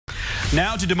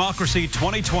Now to Democracy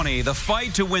 2020. The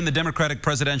fight to win the Democratic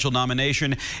presidential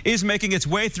nomination is making its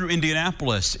way through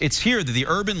Indianapolis. It's here that the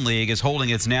Urban League is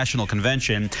holding its national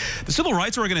convention. The civil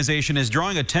rights organization is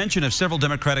drawing attention of several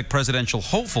Democratic presidential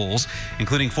hopefuls,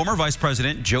 including former Vice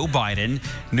President Joe Biden,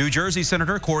 New Jersey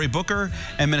Senator Cory Booker,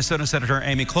 and Minnesota Senator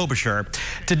Amy Klobuchar.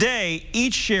 Today,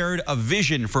 each shared a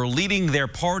vision for leading their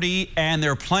party and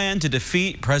their plan to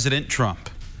defeat President Trump.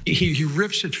 He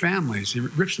rips at families. He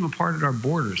rips them apart at our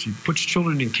borders. He puts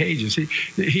children in cages.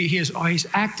 He's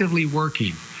actively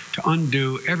working to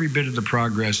undo every bit of the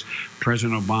progress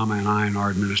President Obama and I and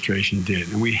our administration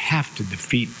did. And we have to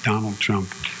defeat Donald Trump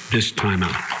this time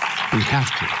out. We have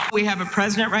to. We have a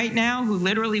president right now who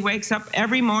literally wakes up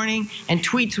every morning and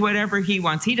tweets whatever he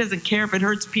wants. He doesn't care if it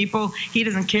hurts people. He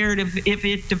doesn't care if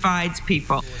it divides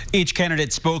people. Each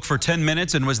candidate spoke for 10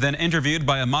 minutes and was then interviewed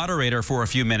by a moderator for a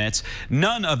few minutes.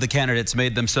 None of the candidates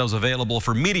made themselves available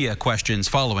for media questions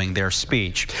following their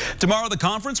speech. Tomorrow, the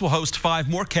conference will host 5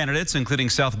 more candidates, including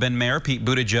South Bend Mayor Pete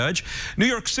Buttigieg, New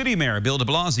York City Mayor Bill de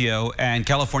Blasio, and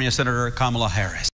California Senator Kamala Harris.